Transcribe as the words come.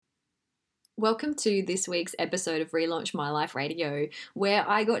Welcome to this week's episode of Relaunch My Life Radio, where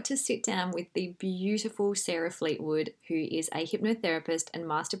I got to sit down with the beautiful Sarah Fleetwood, who is a hypnotherapist and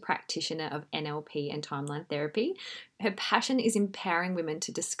master practitioner of NLP and timeline therapy. Her passion is empowering women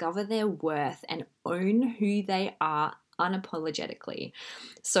to discover their worth and own who they are unapologetically.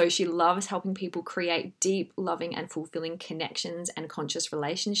 So she loves helping people create deep, loving, and fulfilling connections and conscious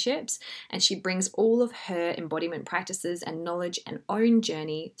relationships. And she brings all of her embodiment practices and knowledge and own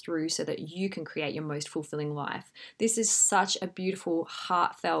journey through so that you can create your most fulfilling life. This is such a beautiful,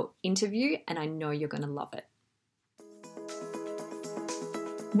 heartfelt interview, and I know you're going to love it.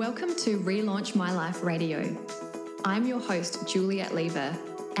 Welcome to Relaunch My Life Radio. I'm your host, Juliet Lever.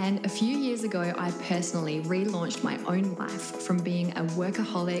 And a few years ago, I personally relaunched my own life from being a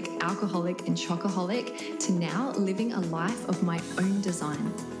workaholic, alcoholic, and chocoholic to now living a life of my own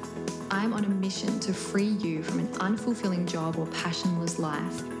design. I'm on a mission to free you from an unfulfilling job or passionless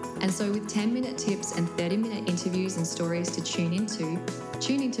life. And so with 10-minute tips and 30-minute interviews and stories to tune into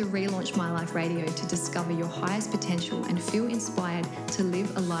Relaunch My Life Radio to discover your highest potential and feel inspired to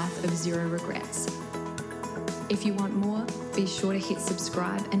live a life of zero regrets. If you want more, be sure to hit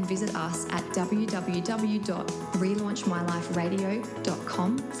subscribe and visit us at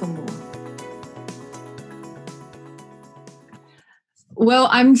www.relaunchmyliferadio.com for more. Well,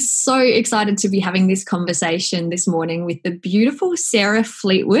 I'm so excited to be having this conversation this morning with the beautiful Sarah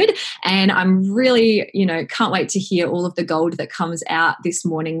Fleetwood. And I'm really, can't wait to hear all of the gold that comes out this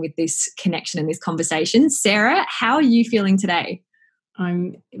morning with this connection and this conversation. Sarah, how are you feeling today?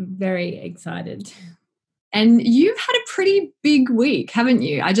 I'm very excited. And you've had a pretty big week, haven't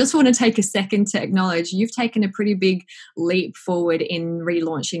you? I just want to take a second to acknowledge you've taken a pretty big leap forward in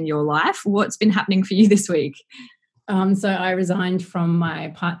relaunching your life. What's been happening for you this week? So I resigned from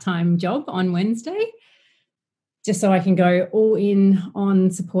my part-time job on Wednesday, just so I can go all in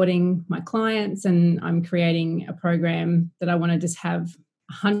on supporting my clients, and I'm creating a program that I want to just have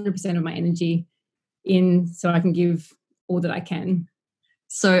 100% of my energy in so I can give all that I can.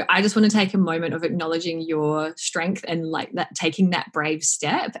 So I just want to take a moment of acknowledging your strength and like that, taking that brave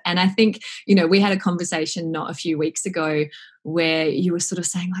step. And I think, we had a conversation not a few weeks ago where you were sort of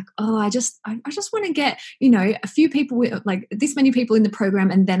saying like, oh, I just want to get, a few people with like this many people in the program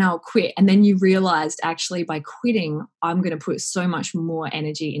and then I'll quit. And then you realized actually by quitting, I'm going to put so much more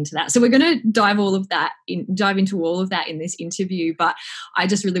energy into that. So we're going to dive into all of that in this interview. But I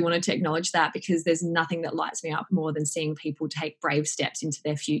just really wanted to acknowledge that because there's nothing that lights me up more than seeing people take brave steps into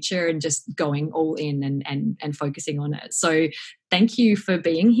their future and just going all in and focusing on it. So thank you for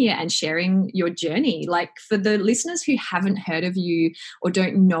being here and sharing your journey. Like for the listeners who haven't heard of you or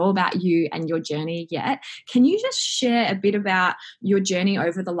don't know about you and your journey yet, can you just share a bit about your journey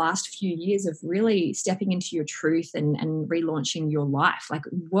over the last few years of really stepping into your truth and relaunching your life? Like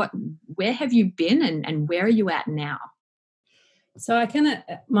where have you been and where are you at now? So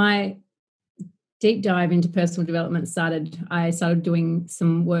my deep dive into personal development I started doing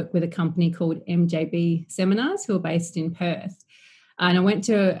some work with a company called MJB Seminars, who are based in Perth. And I went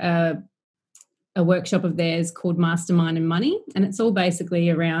to a workshop of theirs called Mastermind and Money. And it's all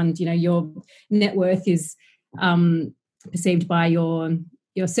basically around, your net worth is perceived by your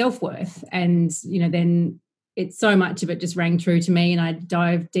self-worth. And, then it's so much of it just rang true to me. And I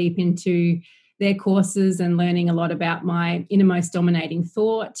dived deep into their courses and learning a lot about my innermost dominating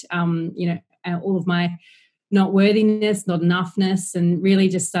thought, all of my not worthiness, not enoughness, and really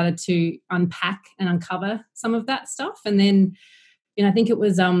just started to unpack and uncover some of that stuff. And then, I think it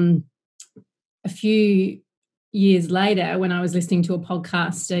was a few years later when I was listening to a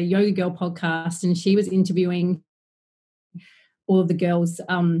podcast, a Yoga Girl podcast, and she was interviewing all of the girls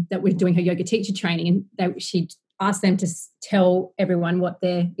that were doing her yoga teacher training, and she asked them to tell everyone what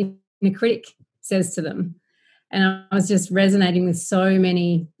their inner critic says to them. And I was just resonating with so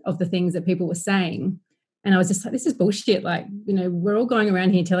many of the things that people were saying. And I was just like, this is bullshit. Like, we're all going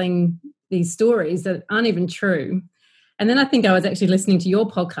around here telling these stories that aren't even true. And then I think I was actually listening to your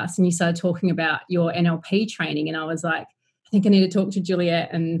podcast and you started talking about your NLP training. And I was like, I think I need to talk to Juliet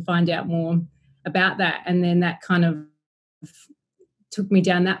and find out more about that. And then that kind of took me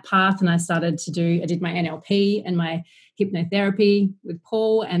down that path. And I did my NLP and my hypnotherapy with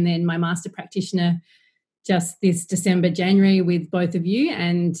Paul, and then my master practitioner just this December, January with both of you.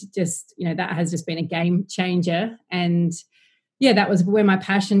 And just, that has just been a game changer. And yeah, that was where my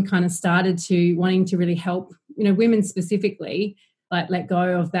passion kind of started to wanting to really help, women specifically, like let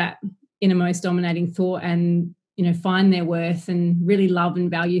go of that innermost dominating thought and, find their worth and really love and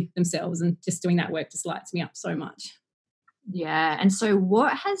value themselves. And just doing that work just lights me up so much. Yeah. And so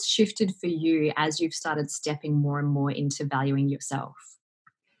what has shifted for you as you've started stepping more and more into valuing yourself?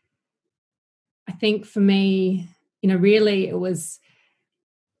 I think for me, really it was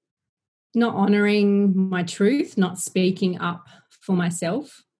not honoring my truth, not speaking up for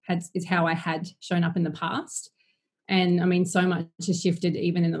myself is how I had shown up in the past. And I mean, so much has shifted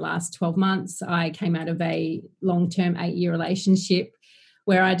even in the last 12 months. I came out of a long-term 8-year relationship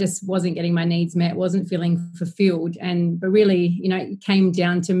where I just wasn't getting my needs met, wasn't feeling fulfilled. But really, it came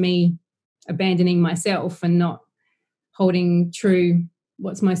down to me abandoning myself and not holding true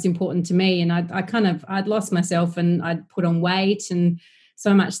what's most important to me. And I'd lost myself, and I'd put on weight and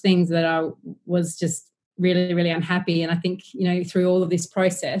so much things that I was just really, really unhappy. And I think, through all of this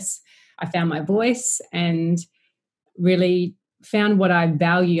process, I found my voice and really found what I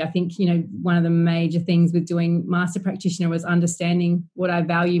value. I think, one of the major things with doing Master Practitioner was understanding what I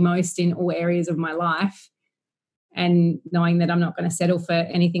value most in all areas of my life, and knowing that I'm not going to settle for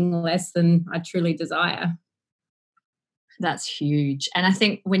anything less than I truly desire. That's huge. And I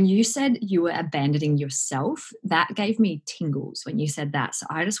think when you said you were abandoning yourself, that gave me tingles when you said that. So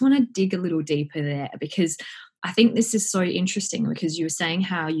I just want to dig a little deeper there, because I think this is so interesting, because you were saying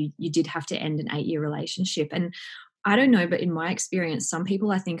how you did have to end an 8-year relationship. And I don't know, but in my experience, some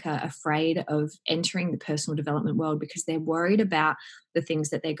people I think are afraid of entering the personal development world because they're worried about the things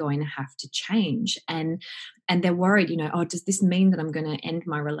that they're going to have to change. And they're worried, oh, does this mean that I'm going to end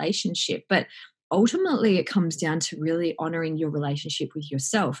my relationship? But ultimately it comes down to really honoring your relationship with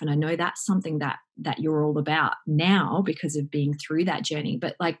yourself. And I know that's something that you're all about now because of being through that journey.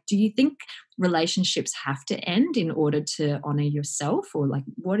 But do you think relationships have to end in order to honor yourself? Or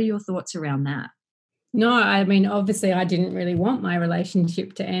what are your thoughts around that? No, I mean, obviously I didn't really want my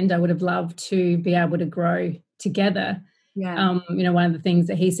relationship to end. I would have loved to be able to grow together. Yeah. One of the things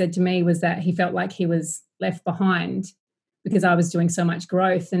that he said to me was that he felt like he was left behind because I was doing so much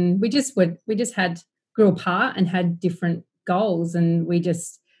growth, and we just grew apart and had different goals, and we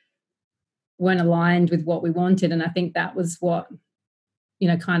just weren't aligned with what we wanted. And I think that was what,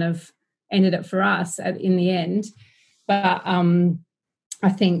 kind of ended it for us in the end. But I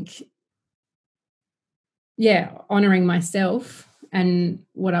think, honoring myself and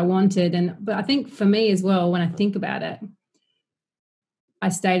what I wanted. But I think for me as well, when I think about it, I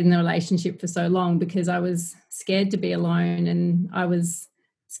stayed in the relationship for so long because I was scared to be alone, and I was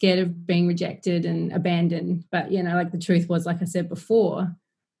scared of being rejected and abandoned. But, the truth was, like I said before,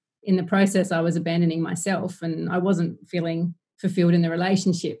 in the process, I was abandoning myself, and I wasn't feeling fulfilled in the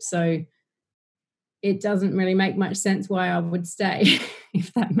relationship. So it doesn't really make much sense why I would stay,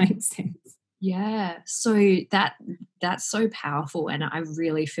 if that makes sense. Yeah. So that's so powerful. And I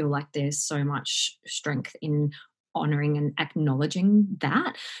really feel like there's so much strength in honoring and acknowledging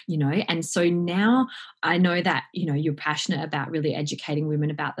that, and so now I know that, you're passionate about really educating women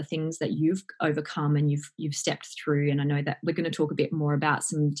about the things that you've overcome and you've stepped through. And I know that we're going to talk a bit more about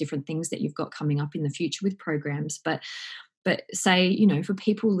some different things that you've got coming up in the future with programs. But say, for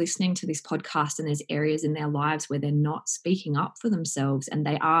people listening to this podcast and there's areas in their lives where they're not speaking up for themselves and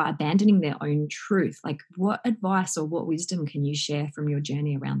they are abandoning their own truth, what advice or what wisdom can you share from your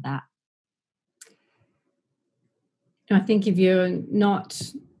journey around that? I think if you're not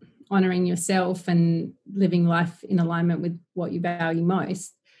honoring yourself and living life in alignment with what you value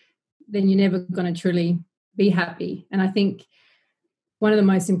most, then you're never going to truly be happy. And I think one of the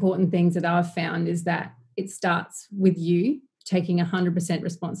most important things that I've found is that it starts with you taking 100%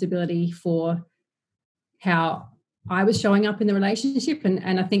 responsibility for how I was showing up in the relationship.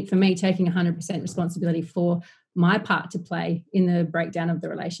 And I think for me, taking 100% responsibility for my part to play in the breakdown of the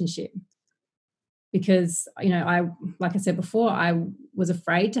relationship. Because, like I said before, I was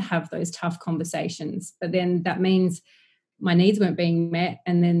afraid to have those tough conversations, but then that means my needs weren't being met,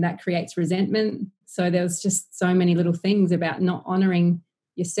 and then that creates resentment. So there was just so many little things about not honoring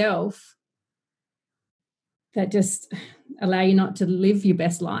yourself that just allow you not to live your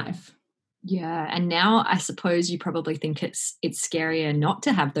best life. Yeah. And now I suppose you probably think it's scarier not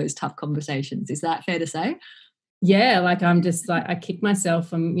to have those tough conversations. Is that fair to say? Yeah, I'm just I kick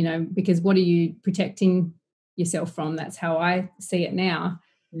myself because what are you protecting yourself from? That's how I see it now.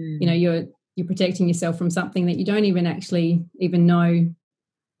 You're protecting yourself from something that you don't even actually even know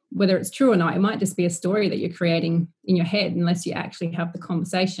whether it's true or not. It might just be a story that you're creating in your head. Unless you actually have the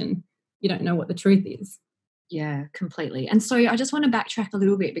conversation, you don't know what the truth is. Yeah, completely. And so I just want to backtrack a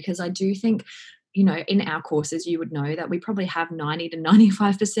little bit, because I do think you know, in our courses, you would know that we probably have 90 to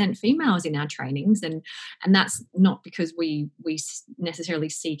 95% females in our trainings. And that's not because we necessarily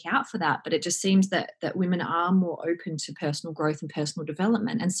seek out for that, but it just seems that women are more open to personal growth and personal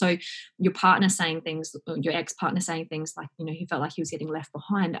development. And so your partner saying things, or your ex-partner saying things like, you know, he felt like he was getting left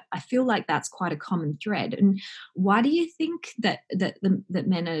behind, I feel like that's quite a common thread. And why do you think that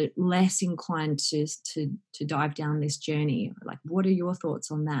men are less inclined to dive down this journey? Like, what are your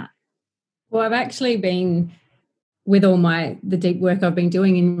thoughts on that? Well, I've actually been, with all the deep work I've been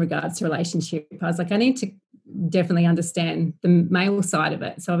doing in regards to relationship, I was like, I need to definitely understand the male side of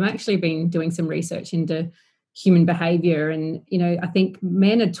it. So I've actually been doing some research into human behavior. And, you know, I think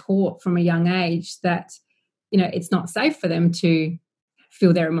men are taught from a young age that, you know, it's not safe for them to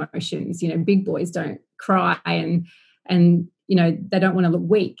feel their emotions. You know, big boys don't cry, and you know, they don't want to look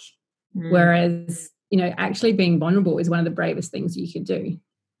weak. Whereas, you know, actually being vulnerable is one of the bravest things you could do.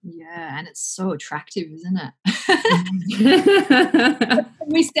 Yeah, and it's so attractive, isn't it?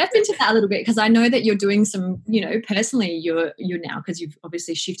 We step into that a little bit, because I know that you're doing some, you know, personally you're now, because you've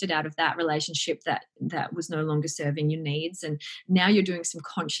obviously shifted out of that relationship that was no longer serving your needs, and now you're doing some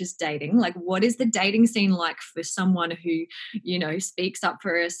conscious dating. Like, what is the dating scene like for someone who, you know, speaks up for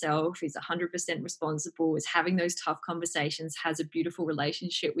herself, is 100% responsible, is having those tough conversations, has a beautiful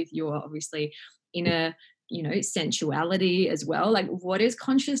relationship with your obviously inner, you know, sensuality as well? Like, what is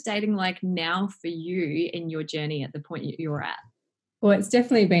conscious dating like now for you in your journey at the point you're at? Well, it's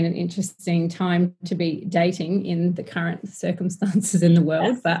definitely been an interesting time to be dating in the current circumstances in the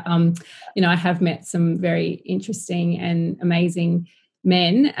world. Yes. But, you know, I have met some very interesting and amazing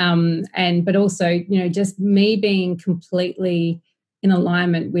men. But also, you know, just me being completely in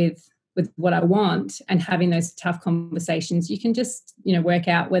alignment with what I want and having those tough conversations, you can just, you know, work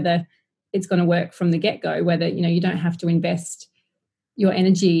out whether it's going to work from the get-go, whether, you know, you don't have to invest your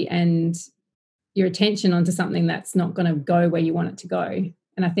energy and your attention onto something that's not going to go where you want it to go.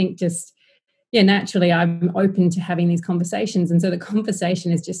 And I think just, yeah, naturally I'm open to having these conversations. And so the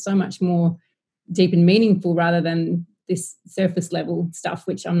conversation is just so much more deep and meaningful rather than this surface level stuff,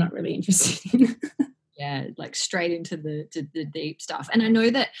 which I'm not really interested in. Yeah, like straight into the deep stuff. And I know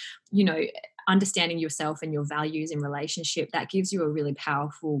that, you know, understanding yourself and your values in relationship, that gives you a really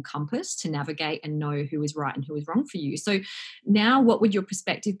powerful compass to navigate and know who is right and who is wrong for you. So now, what would your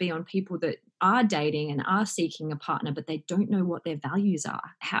perspective be on people that are dating and are seeking a partner, but they don't know what their values are?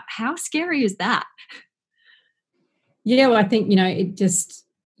 How scary is that? Yeah, well, I think, you know, you just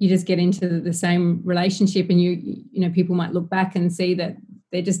get into the same relationship, and you know, people might look back and see that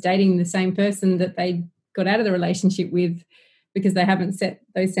they're just dating the same person that they got out of the relationship with, because they haven't set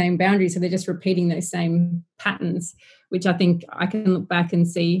those same boundaries. So they're just repeating those same patterns, which I think I can look back and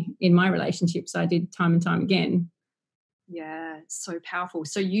see in my relationships I did time and time again. Yeah, so powerful.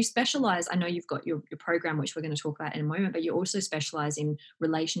 So you specialize, I know you've got your program, which we're going to talk about in a moment, but you also specialize in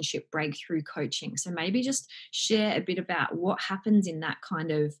relationship breakthrough coaching. So maybe just share a bit about what happens in that kind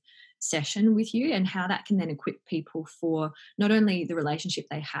of session with you, and how that can then equip people for not only the relationship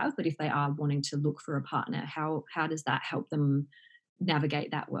they have, but if they are wanting to look for a partner, how does that help them navigate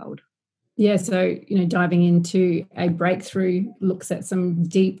that world? Yeah, so, you know, diving into a breakthrough looks at some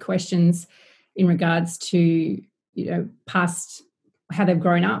deep questions in regards to, you know, past, how they've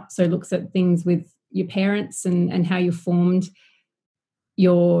grown up. So looks at things with your parents and how you formed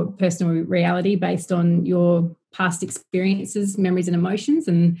your personal reality based on your past experiences, memories and emotions.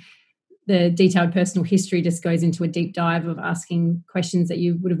 And the detailed personal history just goes into a deep dive of asking questions that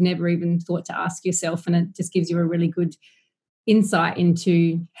you would have never even thought to ask yourself. And it just gives you a really good insight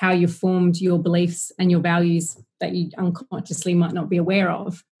into how you formed your beliefs and your values that you unconsciously might not be aware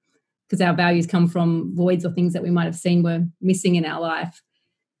of, because our values come from voids or things that we might have seen were missing in our life.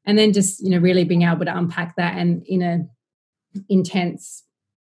 And then just, you know, really being able to unpack that, and in a intense,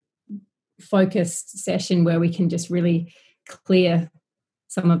 focused session where we can just really clear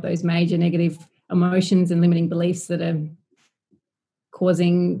some of those major negative emotions and limiting beliefs that are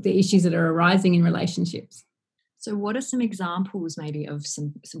causing the issues that are arising in relationships. So what are some examples maybe of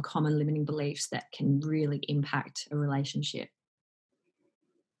some common limiting beliefs that can really impact a relationship?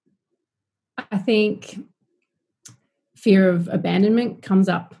 I think fear of abandonment comes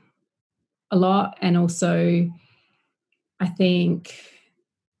up a lot. And also, I think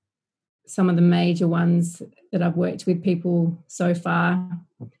some of the major ones that I've worked with people so far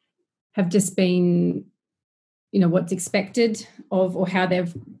have just been, you know, what's expected of, or how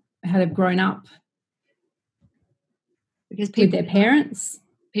they've grown up, because people, with their parents.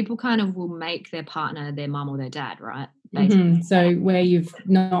 People kind of will make their partner their mum or their dad, right? Mm-hmm. So where you've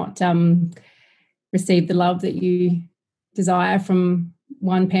not received the love that you desire from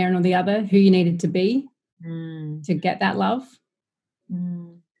one parent or the other, who you needed to be to get that love.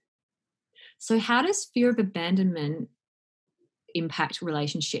 So how does fear of abandonment impact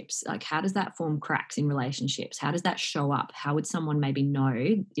relationships? Like, how does that form cracks in relationships? How does that show up? How would someone maybe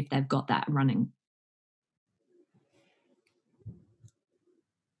know if they've got that running?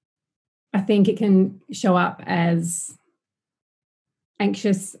 I think it can show up as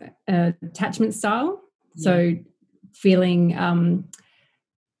anxious attachment style. Yeah. So feeling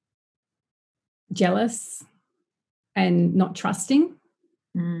jealous and not trusting,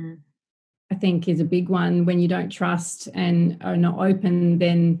 I think, is a big one. When you don't trust and are not open,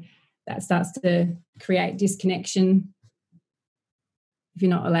 then that starts to create disconnection. If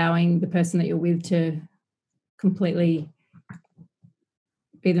you're not allowing the person that you're with to completely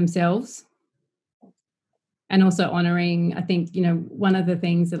be themselves. And also honouring, I think, one of the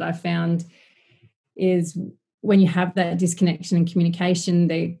things that I found is when you have that disconnection and communication,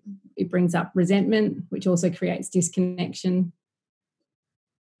 it brings up resentment, which also creates disconnection.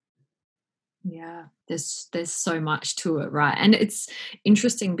 Yeah, there's so much to it, right? And it's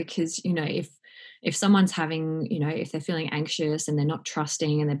interesting because, if someone's having, if they're feeling anxious and they're not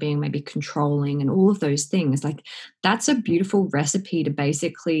trusting and they're being maybe controlling and all of those things, like, that's a beautiful recipe to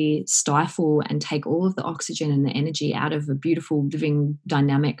basically stifle and take all of the oxygen and the energy out of a beautiful, living,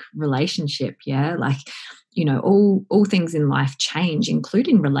 dynamic relationship. Yeah. Like, all things in life change,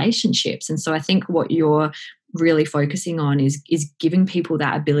 including relationships. And so I think what you're really focusing on is giving people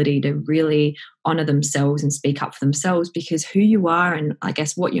that ability to really honor themselves and speak up for themselves, because who you are and I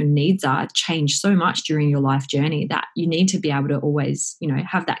guess what your needs are change so much during your life journey that you need to be able to always,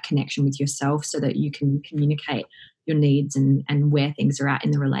 have that connection with yourself so that you can communicate your needs and where things are at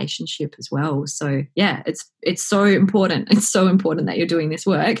in the relationship as well. So yeah, it's so important. It's so important that you're doing this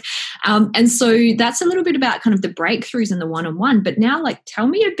work. And so that's a little bit about kind of the breakthroughs and the one-on-one. But now, tell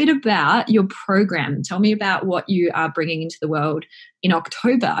me a bit about your program. Tell me about what you are bringing into the world in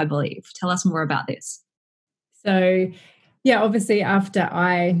October, I believe. Tell us more about this. So yeah, obviously after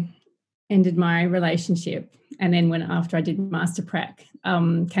I ended my relationship and then after I did Master Prac,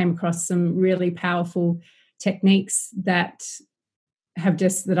 came across some really powerful techniques that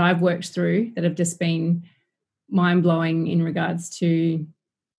I've worked through that have just been mind-blowing in regards to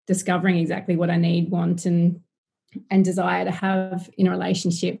discovering exactly what I need, want and desire to have in a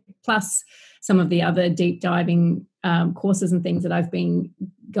relationship, plus some of the other deep diving courses and things that I've been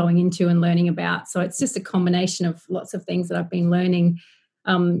going into and learning about. So it's just a combination of lots of things that I've been learning,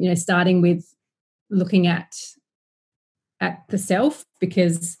 starting with looking at the self,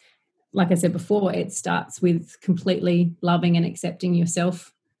 because like I said before, it starts with completely loving and accepting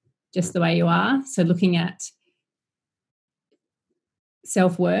yourself just the way you are. So looking at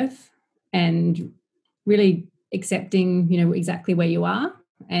self-worth and really accepting, exactly where you are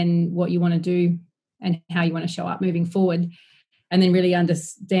and what you want to do and how you want to show up moving forward. And then really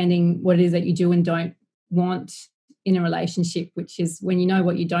understanding what it is that you do and don't want in a relationship, which is when you know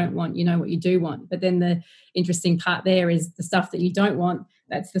what you don't want, you know what you do want. But then the interesting part there is the stuff that you don't want,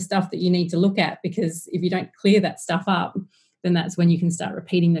 that's the stuff that you need to look at, because if you don't clear that stuff up, then that's when you can start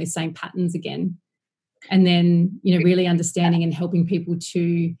repeating those same patterns again. And then, really understanding and helping people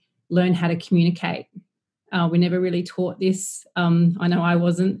to learn how to communicate. We never really taught this. I know I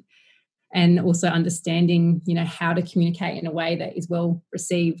wasn't. And also understanding, how to communicate in a way that is well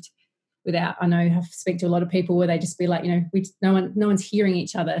received without, I know I speak to a lot of people where they just be like, no one's hearing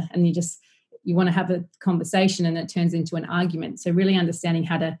each other, and you want to have a conversation and it turns into an argument. So really understanding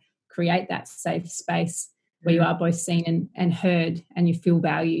how to create that safe space where you are both seen and heard and you feel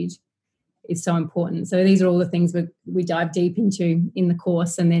valued is so important. So these are all the things we dive deep into in the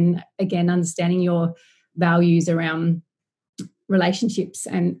course. And then again, understanding your values around relationships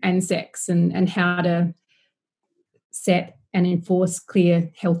and sex and how to set and enforce clear,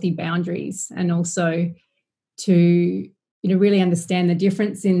 healthy boundaries, and also to really understand the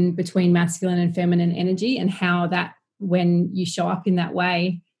difference in between masculine and feminine energy, and how that, when you show up in that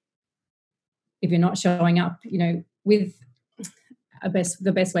way, if you're not showing up, with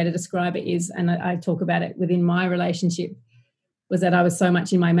the best way to describe it is, and I talk about it within my relationship, was that I was so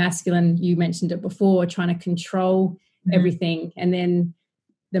much in my masculine, you mentioned it before, trying to control everything. And then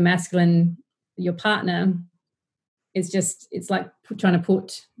the masculine, your partner, it's like trying to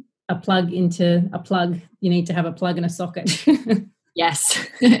put a plug into a plug. You need to have a plug and a socket. Yes.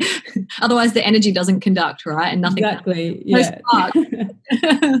 Otherwise the energy doesn't conduct, right? And nothing. Exactly. Yeah.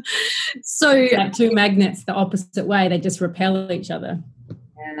 So like two magnets the opposite way, they just repel each other.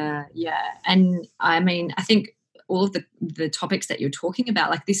 Yeah. And I mean, I think all of the topics that you're talking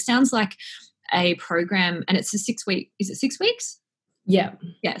about, this sounds like a program, and it's a 6 week, is it 6 weeks? Yeah.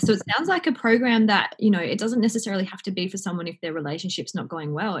 Yeah. So it sounds like a program that, it doesn't necessarily have to be for someone if their relationship's not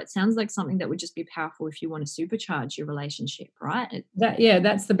going well. It sounds like something that would just be powerful if you want to supercharge your relationship, right?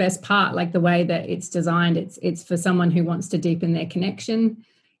 That's the best part. Like the way that it's designed, it's for someone who wants to deepen their connection.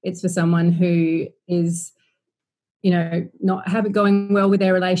 It's for someone who is, not have it going well with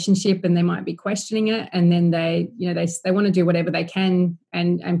their relationship, and they might be questioning it, and then they want to do whatever they can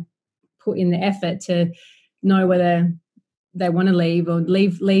and put in the effort to know whether they want to leave or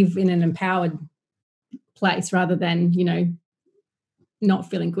leave in an empowered place, rather than not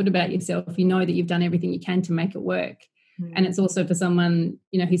feeling good about yourself. You know that you've done everything you can to make it work. And it's also for someone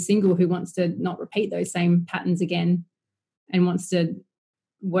who's single, who wants to not repeat those same patterns again, and wants to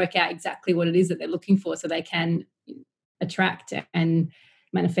work out exactly what it is that they're looking for, so they can attract and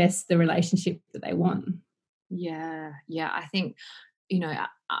manifest the relationship that they want. Yeah. I think,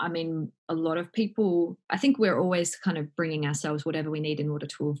 I mean, a lot of people, I think we're always kind of bringing ourselves whatever we need in order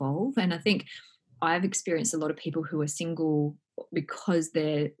to evolve. And I think I've experienced a lot of people who are single because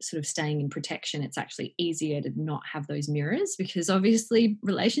they're sort of staying in protection. It's actually easier to not have those mirrors, because obviously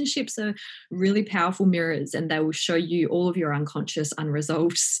relationships are really powerful mirrors, and they will show you all of your unconscious,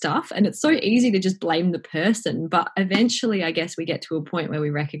 unresolved stuff. And it's so easy to just blame the person. But eventually, I guess we get to a point where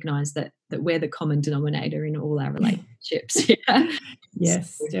we recognize that we're the common denominator in all our relationships. Yeah.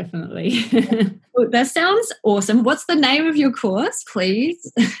 Yes, definitely. Well, that sounds awesome. What's the name of your course,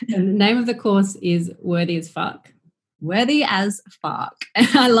 please? And the name of the course is Worthy as Fuck. Worthy as fuck.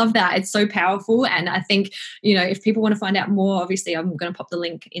 I love that. It's so powerful. And I think, if people want to find out more, obviously I'm going to pop the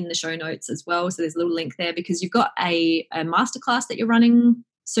link in the show notes as well. So there's a little link there, because you've got a masterclass that you're running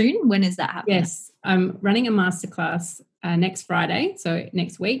soon. When is that happening? Yes, I'm running a masterclass next Friday, so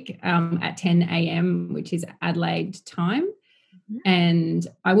next week at 10 a.m, which is Adelaide time. And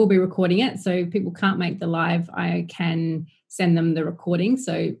I will be recording it. So if people can't make the live, I can send them the recording.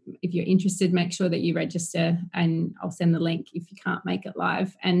 So if you're interested, make sure that you register, and I'll send the link if you can't make it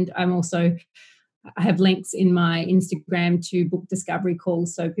live. And I have links in my Instagram to book discovery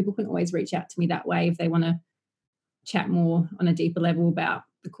calls. So people can always reach out to me that way if they want to chat more on a deeper level about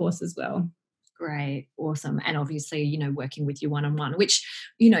the course as well. Great. Awesome. And obviously, working with you one-on-one, which,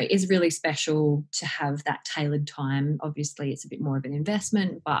 is really special to have that tailored time. Obviously, it's a bit more of an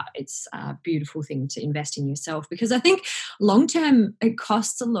investment, but it's a beautiful thing to invest in yourself, because I think long-term, it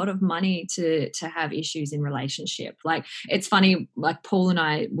costs a lot of money to have issues in relationship. Like, it's funny, like Paul and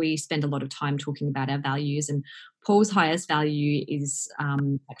I, we spend a lot of time talking about our values, and Paul's highest value is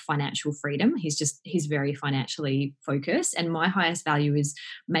like financial freedom. He's very financially focused, and my highest value is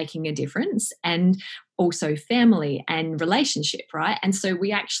making a difference, and also family and relationship, right? And so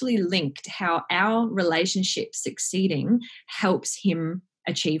we actually linked how our relationship succeeding helps him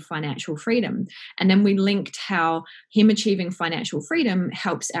achieve financial freedom. And then we linked how him achieving financial freedom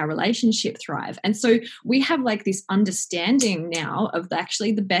helps our relationship thrive. And so we have like this understanding now of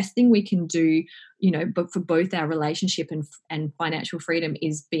actually the best thing we can do, but for both our relationship and financial freedom,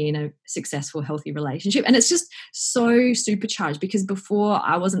 is being a successful, healthy relationship. And it's just so supercharged, because before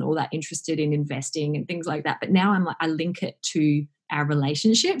I wasn't all that interested in investing and things like that. But now I link it to our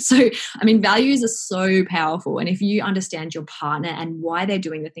relationship. So, I mean, values are so powerful. And if you understand your partner and why they're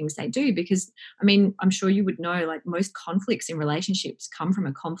doing the things they do, because, I mean, I'm sure you would know, like, most conflicts in relationships come from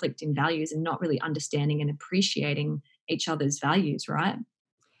a conflict in values and not really understanding and appreciating each other's values, right?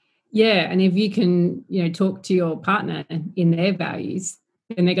 Yeah. And if you can, talk to your partner in their values,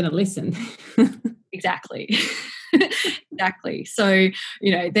 then they're going to listen. Exactly. Exactly. So,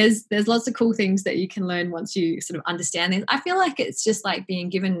 there's lots of cool things that you can learn once you sort of understand this. I feel like it's just like being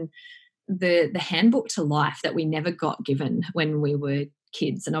given the handbook to life that we never got given when we were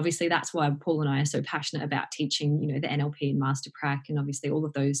kids. And obviously that's why Paul and I are so passionate about teaching, the NLP and MasterPrac and obviously all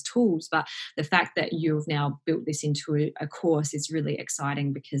of those tools. But the fact that you've now built this into a course is really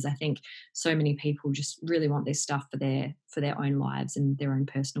exciting, because I think so many people just really want this stuff for their own lives and their own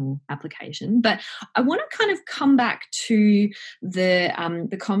personal application. But I want to kind of come back to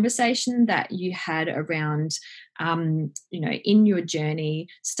the conversation that you had around in your journey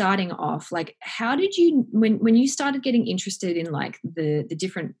starting off, like, how did you, when you started getting interested in like the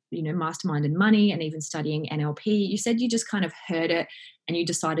different, mastermind and money, and even studying NLP, you said you just kind of heard it and you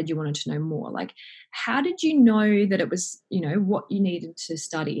decided you wanted to know more. Like, how did you know that it was, what you needed to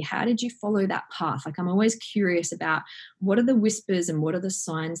study? How did you follow that path? Like, I'm always curious about what are the whispers and what are the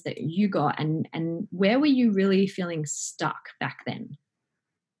signs that you got, and where were you really feeling stuck back then?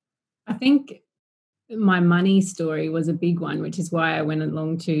 I think my money story was a big one, which is why I went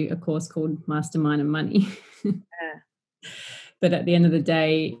along to a course called Mastermind and Money. Yeah. But at the end of the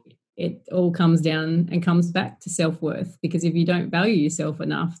day, it all comes down and comes back to self-worth, because if you don't value yourself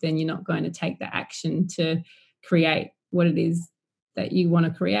enough, then you're not going to take the action to create what it is that you want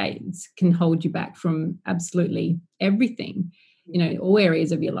to create. It can hold you back from absolutely everything, all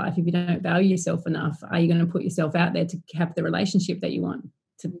areas of your life. If you don't value yourself enough, are you going to put yourself out there to have the relationship that you want,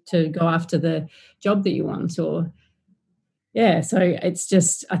 to go after the job that you want? So it's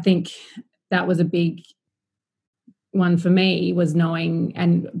just, I think that was a big one for me, was knowing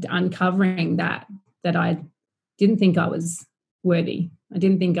and uncovering that I didn't think I was worthy. I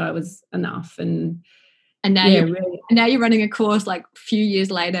didn't think I was enough. And now you're running a course like a few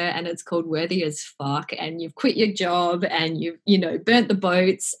years later, and it's called Worthy as Fuck, and you've quit your job and you've burnt the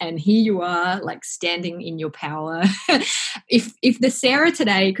boats, and here you are, like, standing in your power. If the Sarah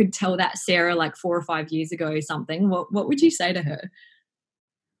today could tell that Sarah like 4 or 5 years ago something, what would you say to her?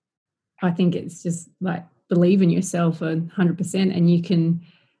 I think it's just like, believe in yourself 100%, and you can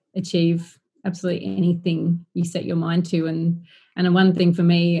achieve absolutely anything you set your mind to. And one thing for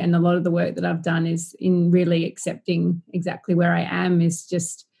me, and a lot of the work that I've done, is in really accepting exactly where I am, is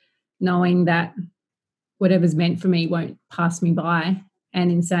just knowing that whatever's meant for me won't pass me by.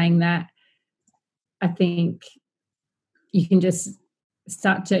 And in saying that, I think you can just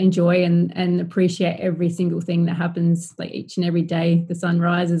start to enjoy and appreciate every single thing that happens, like each and every day the sun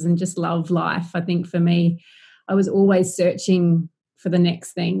rises, and just love life. I think for me, I was always searching for the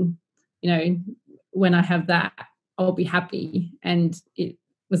next thing. When I have that, I'll be happy. And it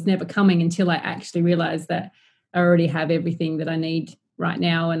was never coming until I actually realized that I already have everything that I need right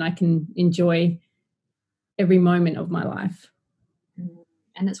now, and I can enjoy every moment of my life.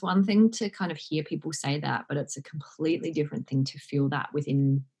 And it's one thing to kind of hear people say that, but it's a completely different thing to feel that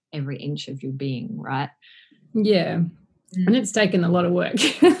within every inch of your being, right? Yeah. And it's taken a lot of work.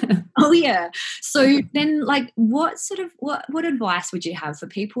 Oh, yeah. So then, like, what advice would you have for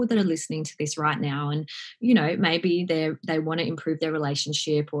people that are listening to this right now, and, maybe they want to improve their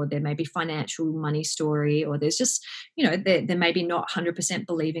relationship, or there may be financial money story, or there's just, they're maybe not 100%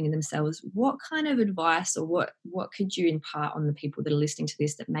 believing in themselves. What kind of advice, or what could you impart on the people that are listening to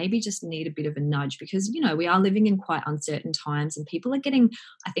this that maybe just need a bit of a nudge? Because, we are living in quite uncertain times, and people are getting,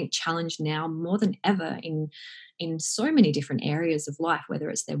 I think, challenged now more than ever in so many different areas of life, whether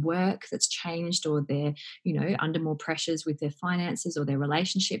it's their work that's changed, or they're, under more pressures with their finances or their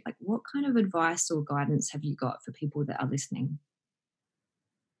relationship. Like, what kind of advice or guidance have you got for people that are listening?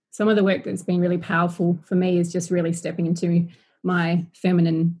 Some of the work that's been really powerful for me is just really stepping into my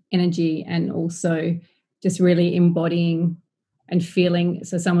feminine energy, and also just really embodying and feeling.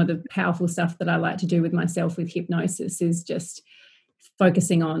 So some of the powerful stuff that I like to do with myself with hypnosis is just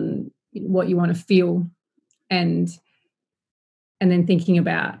focusing on what you want to feel, and then thinking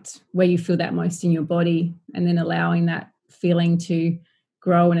about where you feel that most in your body, and then allowing that feeling to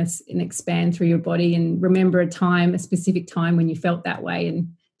grow and expand through your body. And remember a specific time when you felt that way,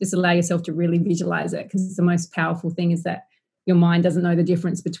 and just allow yourself to really visualize it, because the most powerful thing is that your mind doesn't know the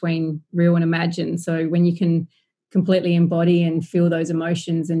difference between real and imagined. So when you can completely embody and feel those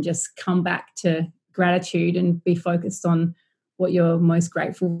emotions, and just come back to gratitude and be focused on what you're most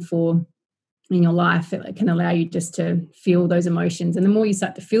grateful for in your life, it can allow you just to feel those emotions. And the more you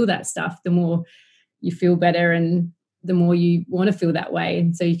start to feel that stuff, the more you feel better, and the more you want to feel that way.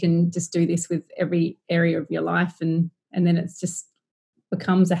 And so you can just do this with every area of your life, and then it's just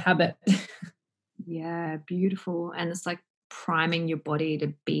becomes a habit. Yeah, beautiful. And it's like priming your body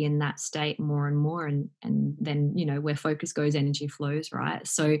to be in that state more and more, and then, where focus goes, energy flows, right?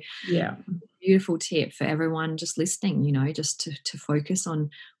 So yeah, beautiful tip for everyone just listening, just to focus on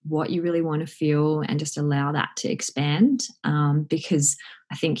what you really want to feel, and just allow that to expand, because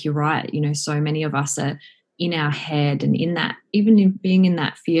I think you're right. So many of us are in our head, and in that, even in being in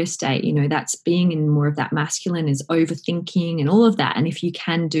that fear state, that's being in more of that masculine, is overthinking and all of that. And if you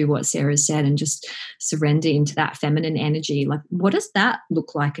can do what Sarah said and just surrender into that feminine energy, like, what does that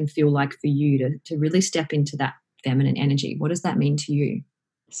look like and feel like for you to really step into that feminine energy? What does that mean to you?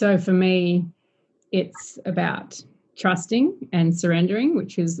 So for me, it's about trusting and surrendering,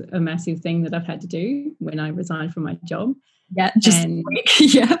 which is a massive thing that I've had to do when I resigned from my job. Yeah, just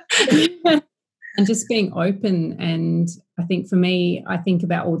yeah. And just being open. And I think for me, I think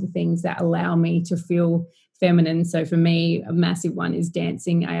about all the things that allow me to feel feminine. So for me, a massive one is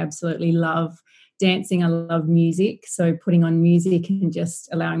dancing. I absolutely love dancing. I love music. So putting on music and just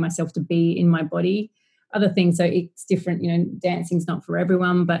allowing myself to be in my body. Other things, so it's different, dancing's not for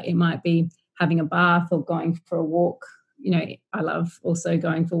everyone, but it might be having a bath or going for a walk. I love also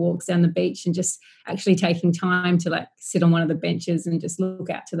going for walks down the beach, and just actually taking time to, like, sit on one of the benches and just look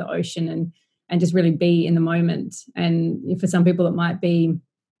out to the ocean, and just really be in the moment. And for some people it might be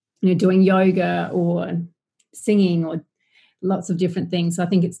doing yoga or singing or lots of different things. So I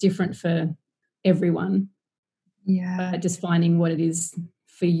think it's different for everyone. Yeah. But just finding what it is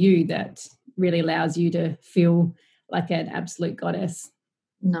for you that really allows you to feel like an absolute goddess.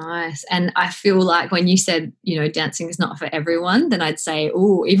 Nice. And I feel like when you said, dancing is not for everyone, then I'd say,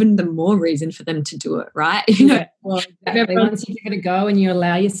 even the more reason for them to do it, right? Well, exactly. Once you give it a go and you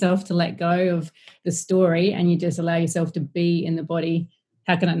allow yourself to let go of the story and you just allow yourself to be in the body,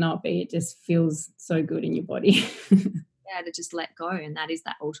 how can it not be? It just feels so good in your body. To just let go, and that is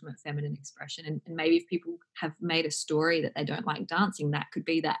that ultimate feminine expression. And maybe if people have made a story that they don't like dancing, that could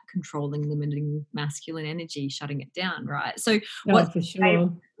be that controlling, limiting masculine energy shutting it down, right? So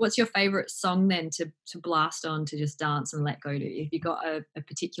what's your favorite song then to blast on, to just dance and let go to? Have you got a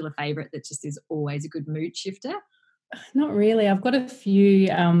particular favorite that just is always a good mood shifter? Not really. I've got a few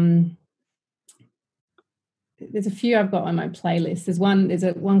there's a few I've got on my playlist. There's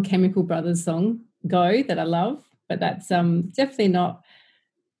one Chemical Brothers song, Go, that I love. But that's definitely not.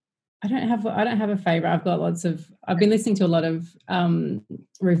 I don't have a favorite. I've been listening to a lot of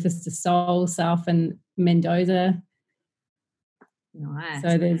Rufus Du Sol, South and Mendoza. Nice.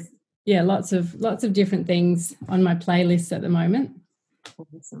 So there's lots of different things on my playlist at the moment.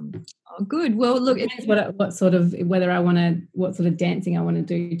 Awesome. Oh, good. Well, look, it depends what sort of dancing I want to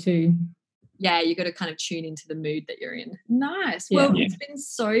do too. Yeah, you got to kind of tune into the mood that you're in. Nice. Well, It's been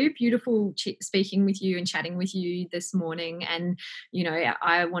so beautiful speaking with you and chatting with you this morning. And,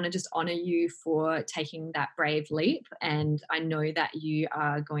 I want to just honor you for taking that brave leap. And I know that you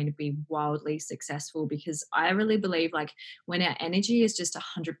are going to be wildly successful, because I really believe, like, when our energy is just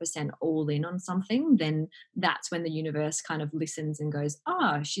 100% all in on something, then that's when the universe kind of listens and goes,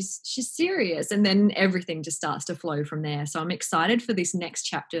 she's serious. And then everything just starts to flow from there. So I'm excited for this next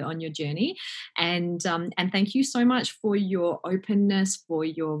chapter on your journey. And thank you so much for your openness, for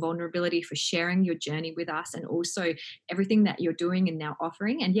your vulnerability, for sharing your journey with us, and also everything that you're doing and now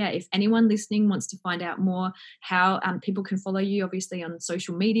offering. And if anyone listening wants to find out more how people can follow you, obviously on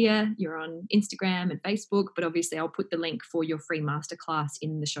social media, you're on Instagram and Facebook, but obviously I'll put the link for your free masterclass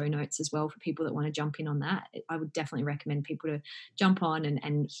in the show notes as well for people that want to jump in on that. I would definitely recommend people to jump on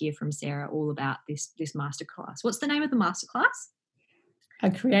and hear from Sarah all about this masterclass. What's the name of the masterclass? I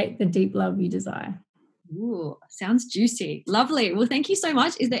create the deep love you desire. Ooh, sounds juicy. Lovely. Well, thank you so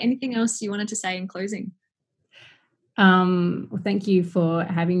much. Is there anything else you wanted to say in closing? Well, thank you for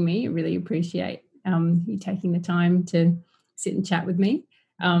having me. I really appreciate you taking the time to sit and chat with me.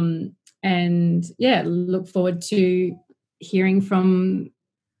 Look forward to hearing from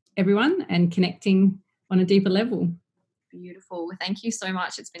everyone and connecting on a deeper level. Beautiful. Well, thank you so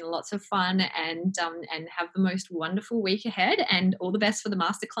much. It's been lots of fun, and have the most wonderful week ahead, and all the best for the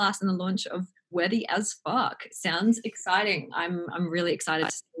masterclass and the launch of Worthy as Fuck. Sounds exciting. I'm really excited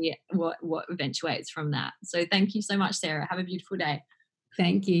to see what eventuates from that. So thank you so much, Sarah. Have a beautiful day.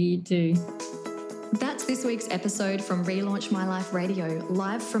 Thank you. You too. That's this week's episode from Relaunch My Life Radio,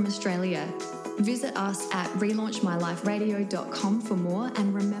 live from Australia. Visit us at relaunchmyliferadio.com for more,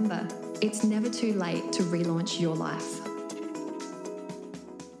 and remember, it's never too late to relaunch your life.